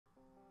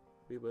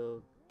We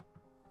will.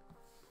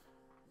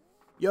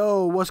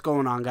 Yo, what's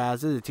going on,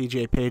 guys? This is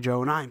TJ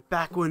Pedro, and I'm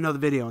back with another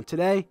video. And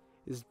today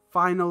is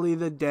finally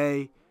the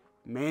day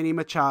Manny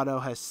Machado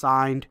has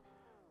signed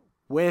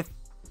with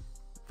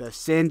the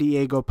San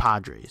Diego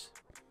Padres.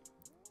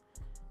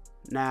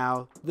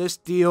 Now, this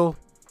deal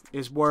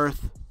is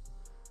worth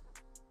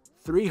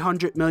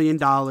 $300 million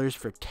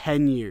for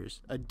 10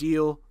 years. A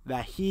deal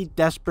that he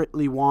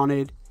desperately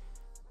wanted,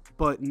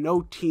 but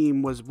no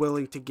team was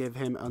willing to give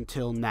him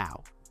until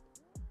now.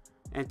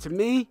 And to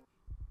me,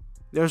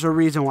 there's a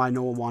reason why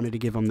no one wanted to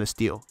give him this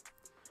deal.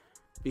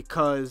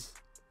 Because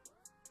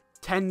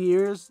 10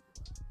 years,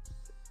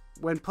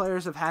 when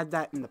players have had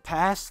that in the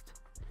past,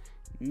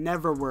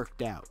 never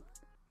worked out.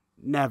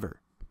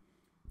 Never.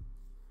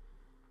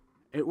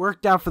 It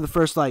worked out for the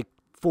first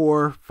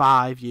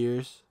 4-5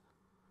 years.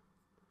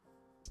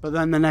 But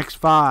then the next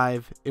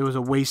 5, it was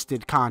a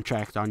wasted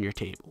contract on your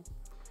table.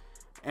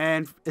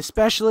 And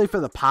especially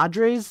for the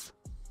Padres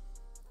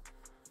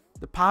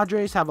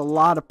have a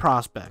lot of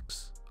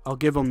prospects. I'll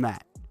give them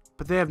that.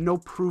 But they have no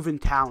proven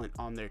talent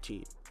on their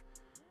team.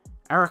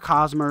 Eric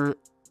Hosmer,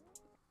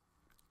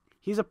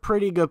 he's a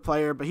pretty good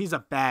player, but he's a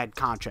bad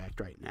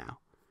contract right now.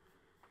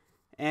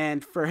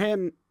 And for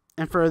him,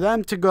 and for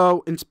them to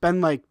go and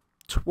spend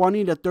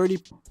 20 to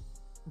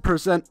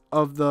 30%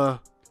 of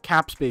the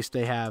cap space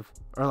they have,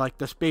 or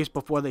the space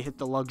before they hit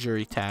the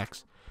luxury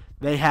tax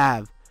they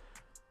have,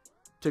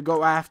 to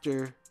go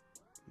after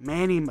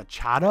Manny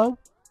Machado,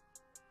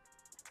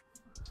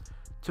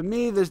 to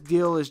me, this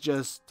deal is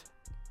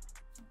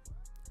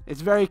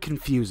it's very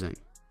confusing.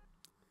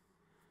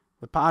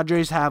 The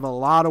Padres have a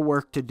lot of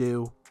work to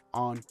do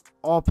on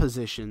all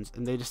positions,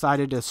 and they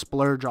decided to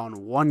splurge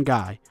on one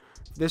guy.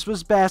 If this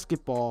was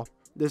basketball,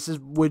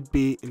 would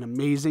be an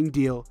amazing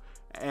deal,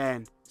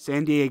 and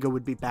San Diego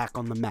would be back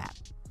on the map.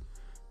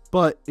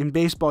 But in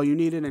baseball, you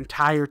need an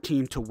entire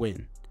team to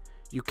win.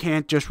 You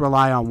can't just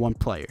rely on one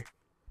player.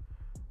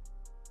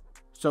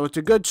 So it's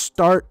a good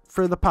start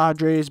for the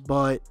Padres,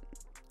 but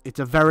it's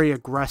a very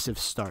aggressive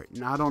start.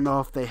 And I don't know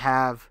if they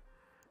have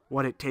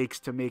what it takes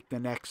to make the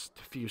next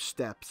few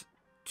steps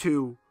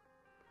to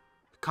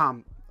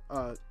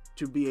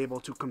be able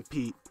to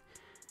compete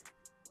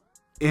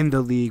in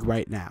the league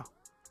right now.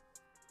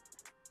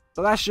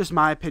 But that's just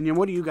my opinion.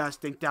 What do you guys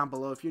think down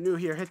below? If you're new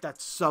here, hit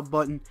that sub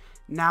button.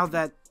 Now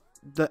that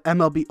the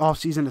MLB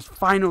offseason has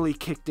finally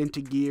kicked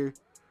into gear,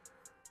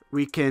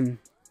 we can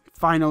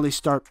finally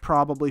start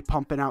probably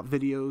pumping out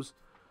videos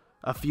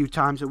a few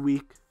times a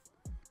week.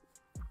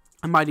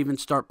 I might even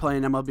start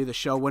playing MLB The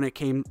Show when it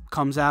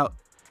comes out.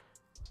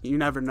 You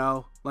never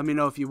know. Let me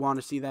know if you want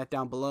to see that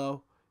down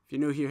below. If you're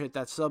new here, hit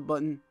that sub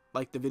button.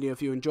 Like the video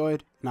if you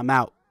enjoyed. And I'm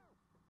out.